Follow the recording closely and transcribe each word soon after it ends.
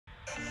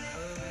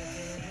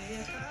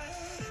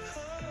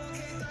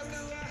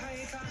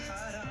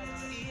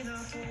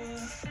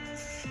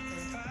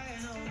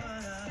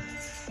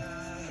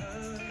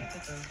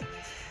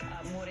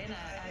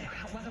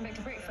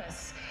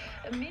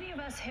many of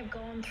us have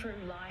gone through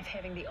life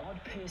having the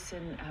odd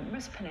person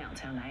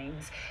mispronounce our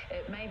names.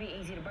 It may be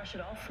easy to brush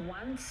it off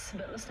once,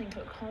 but listening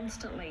to it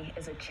constantly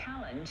is a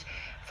challenge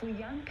for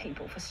young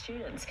people, for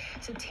students.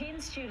 So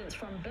 10 students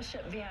from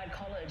Bishop Viard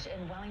College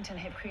in Wellington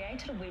have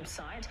created a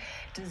website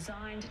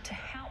designed to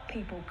help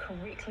people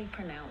correctly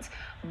pronounce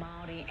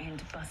Māori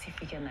and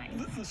Pasifika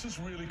names. This is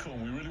really cool.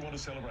 We really want to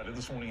celebrate it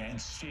this morning and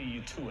steer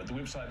you to it. The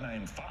website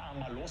name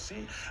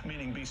Whaamalosi,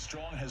 meaning be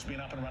strong, has been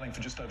up and running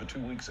for just over 2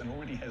 weeks and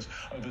already has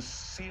over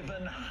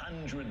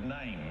 700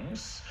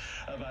 names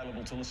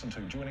available to listen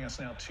to. Joining us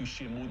now to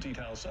share more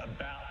details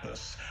about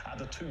this are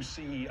the two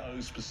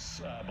CEOs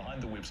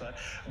behind the website,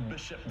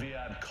 Bishop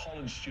Viard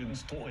College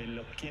students Toi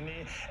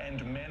Lukini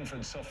and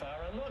Manfred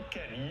Safara. Look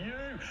at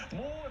you,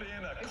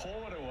 Morena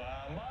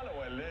Korua,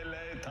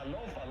 Malawelele,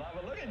 Talofa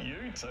Lava. Look at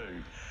you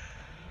two.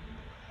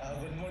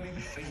 Good morning.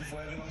 Thank you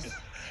for having us.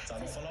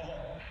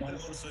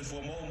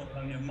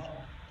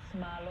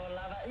 Malo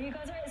lava. You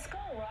guys are at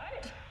school,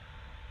 right?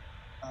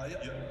 Yeah.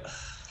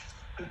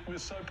 We're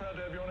so proud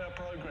to have you on our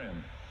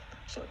program.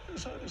 So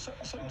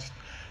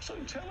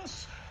tell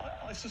us,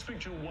 I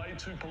suspect you're way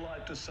too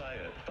polite to say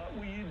it, but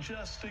were you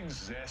just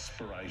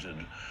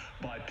exasperated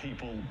by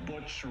people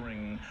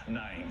butchering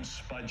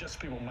names, by just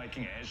people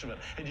making a hash of it?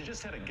 Had you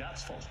just had a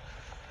gutsful?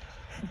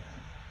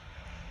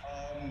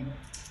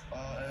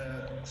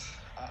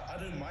 I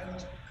don't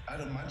mind. I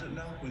don't mind it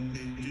now when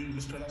they do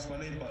mispronounce my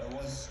name, but it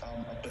was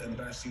a bit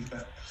embarrassing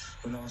back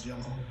when I was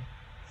younger.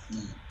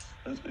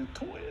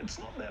 It's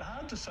not that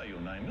hard to say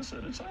your name, is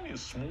it? It's only a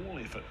small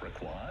effort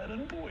required.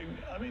 And boy,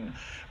 I mean,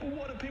 well,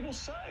 what do people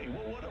say?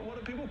 What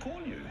do people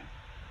call you?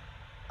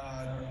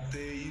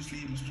 They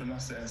usually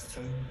mispronounce it as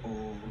Toi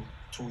or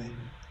Toi.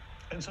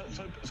 And so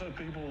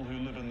people who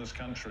live in this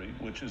country,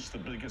 which is the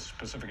biggest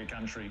Pacifica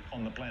country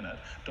on the planet,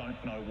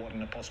 don't know what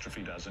an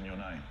apostrophe does in your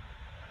name.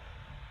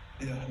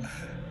 Yeah,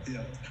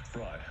 yeah.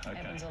 Right, okay.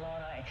 Happens a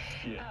lot, eh?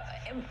 Yeah.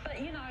 But,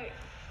 you know,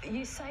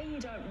 you say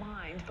you don't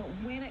mind, but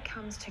when it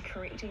comes to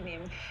correcting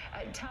them,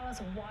 tell us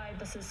why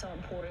this is so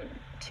important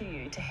to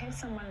you, to have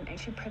someone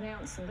actually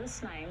pronounce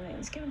this name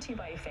that's given to you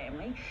by your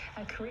family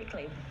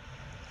correctly.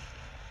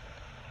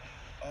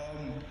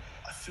 I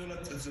feel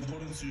like it's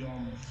important to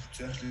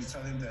actually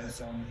tell him that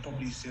it's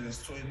probably said as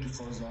Toi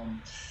because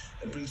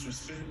it brings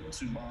respect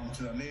to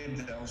the name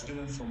that I was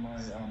given from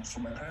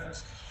my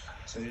parents.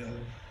 So yeah.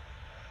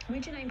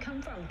 Where'd your name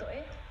come from,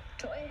 Toi?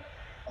 Toi?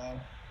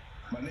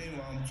 My name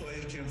Toi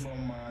came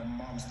from my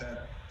mom's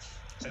dad.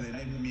 So they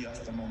named me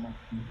after my mom.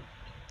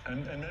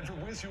 And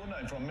Manfred, where's your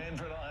name from?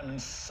 Manfred, I'm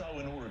so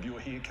in awe of your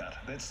haircut.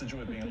 That's the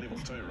joy of being a level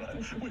 2,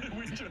 right?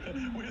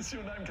 Where's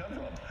your name come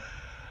from?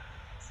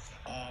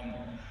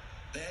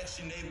 They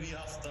actually named me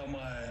after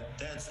my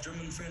dad's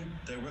German friend.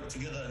 They worked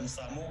together in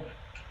Samoa.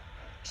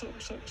 So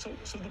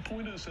the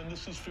point is, and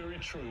this is very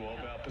true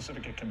of our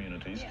Pacifica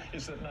communities,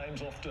 is that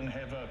names often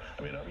have a.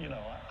 I mean,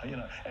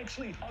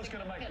 Actually, I was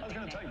going to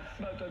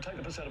take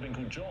the piss out of being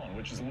called John,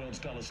 which is the world's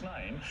dullest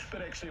name,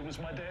 but actually it was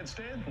my dad's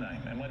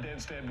name, and my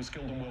dad's dad was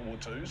killed in World War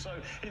II.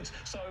 So it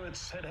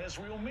has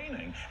real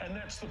meaning, and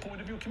that's the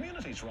point of your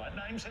communities, right?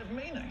 Names have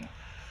meaning.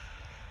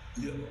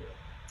 Yeah.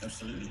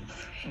 Absolutely.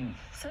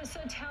 So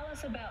tell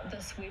us about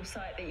this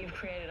website that you've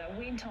created. I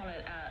went on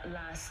it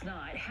last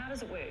night. How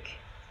does it work?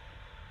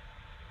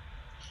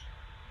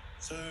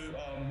 So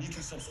you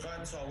can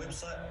subscribe to our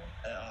website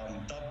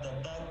at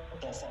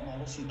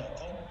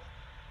www.whaamalosi.com.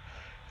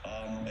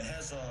 It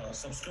has a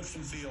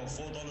subscription fee of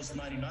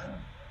 $4.99.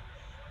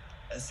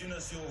 As soon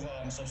as you've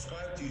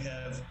subscribed, you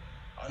have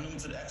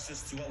unlimited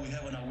access to what we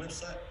have on our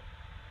website.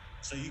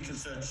 So you can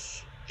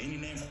search any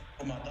name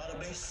from our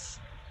database.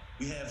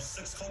 We have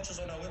 6 cultures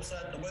on our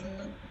website at the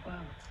moment.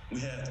 Wow.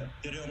 We have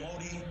Te Reo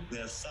Māori, we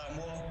have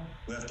Samoa,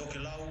 we have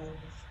Tokelau,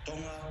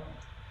 Tonga,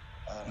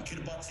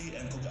 Kiribati,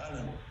 and Cook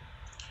Island.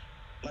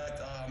 Like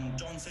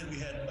John said, we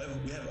have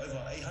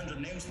over 800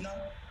 names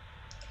now,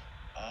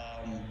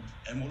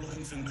 and we're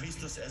looking to increase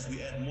this as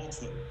we add more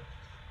to it.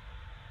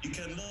 You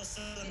can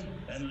listen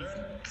and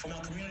learn from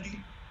our community,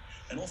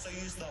 and also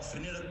use the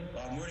phonetic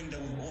wording that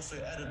we've also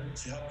added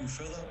to help you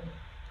further.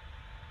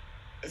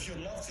 If you'd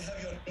love to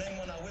have your name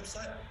on our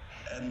website,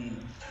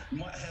 and you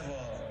might have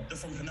a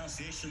different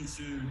pronunciation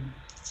to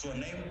a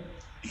name,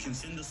 you can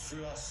send us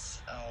through our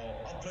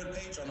upload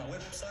page on our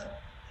website,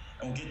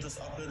 and we'll get this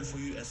uploaded for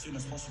you as soon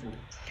as possible.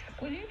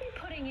 Will you be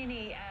putting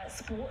any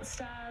sports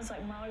stars,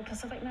 like Māori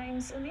Pacific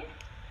names in there?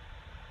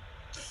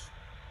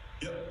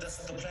 Yep, that's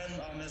the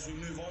plan as we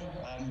move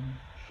on.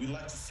 We'd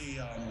like to see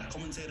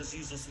commentators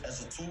use this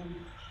as a tool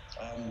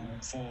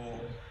for,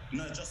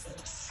 just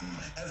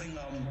having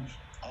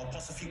our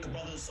Pasifika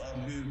brothers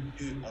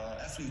who are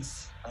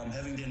athletes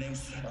having their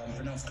names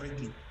pronounced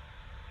correctly.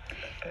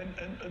 And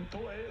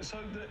so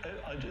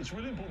it's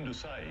really important to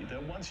say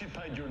that once you've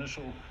paid your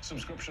initial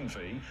subscription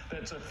fee,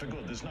 that's it for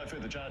good. There's no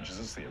further charges,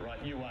 is there, right?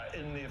 You are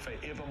in there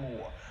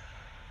forevermore.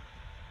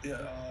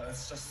 Yeah,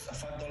 it's just a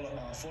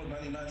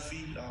 $4.99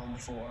 fee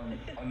for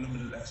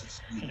unlimited access.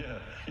 Yeah.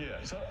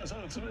 So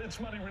it's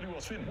money really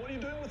well spent. What are you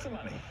doing with the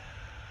money?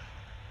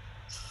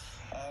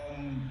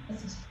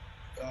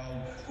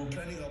 we're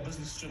planning our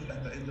business trip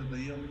at the end of the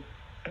year,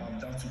 down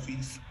to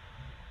Greece.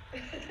 I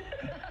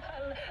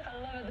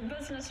love it, the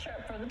business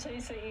trip for the two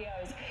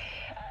CEOs.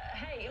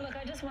 Hey, look,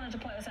 I just wanted to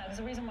point this out because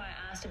the reason why I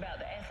asked about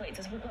the athletes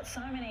is we've got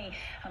so many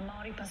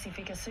Māori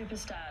Pasifika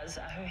superstars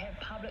who have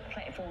public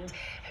platforms,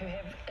 who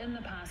have in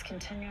the past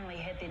continually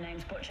had their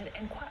names butchered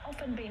and quite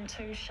often been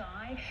too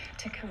shy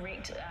to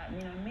correct,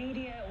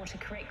 media or to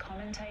correct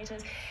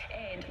commentators.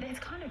 And that's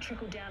kind of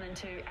trickled down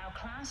into our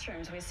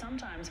classrooms where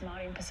sometimes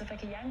Māori and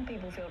Pasifika young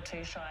people feel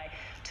too shy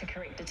to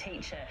correct a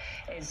teacher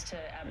as to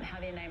how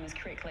their name is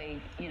correctly,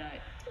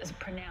 is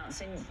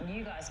pronounced. And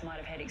you guys might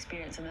have had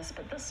experience in this,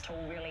 but this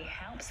tool really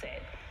helps that.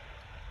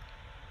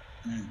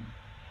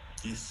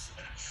 Yes.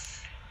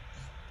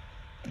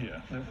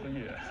 Yeah,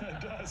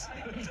 it does.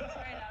 It does.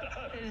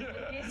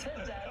 Yes, it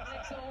does.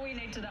 That's all we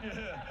need to know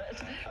about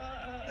it.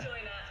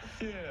 Usually not.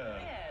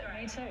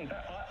 Yeah, me too.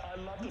 I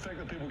love the fact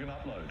that people can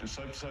upload.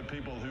 So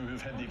people who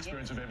have had the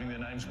experience of having their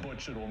names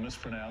butchered or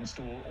mispronounced,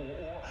 or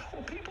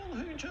people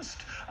who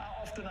just are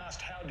often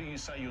asked, how do you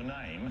say your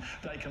name?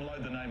 They can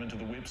load the name into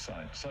the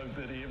website so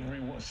that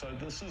everyone. So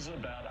this is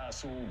about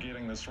us all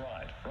getting this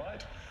right?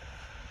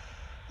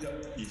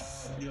 Yep.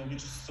 Yes. We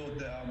just thought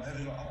that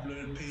having an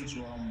uploaded page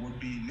would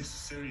be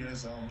necessary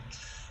as the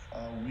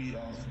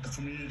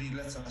community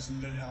lets us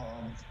know how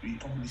we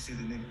properly say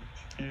the name.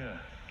 Yeah.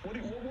 What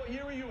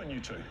year are you in, you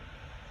two?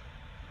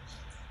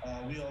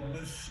 We are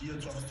both year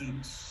 12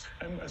 students.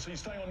 And so you're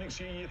staying on next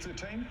year, year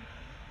 13?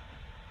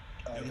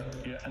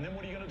 Yeah. And then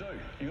what are you going to do?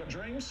 You got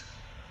dreams?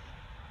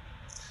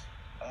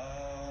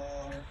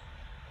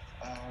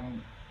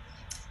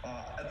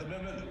 At the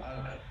moment,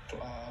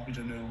 we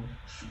don't know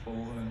what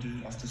we're going to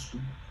do after school.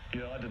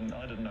 Yeah, I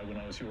didn't know when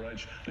I was your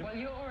age. Well,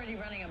 you're already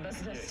running a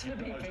business, to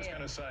be fair. I was just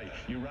going to say,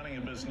 you're running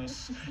a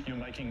business, you're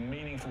making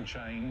meaningful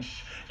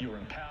change, you're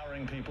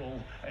empowering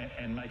people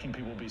and making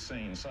people be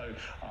seen. So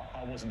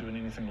I wasn't doing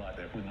anything like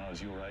that when I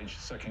was your age.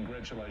 So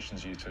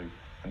congratulations, you two,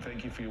 and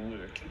thank you for your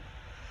work.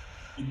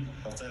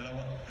 Toe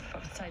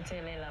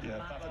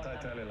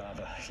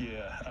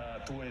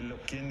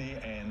Lokini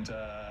and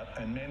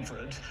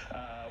Manfred,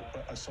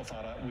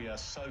 Sofara, we are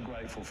so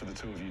grateful for the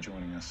two of you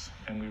joining us,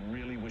 and we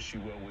really wish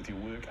you well with your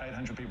work.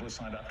 800 people have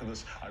signed up to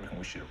this. I reckon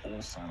we should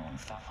all sign on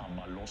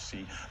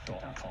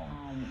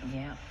fa'amalosi.com.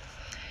 Yeah.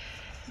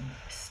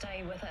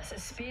 Stay with us,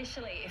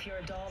 especially if you're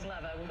a dog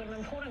lover. We've got an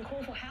important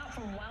call for help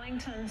from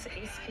Wellington's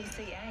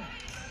SPCA.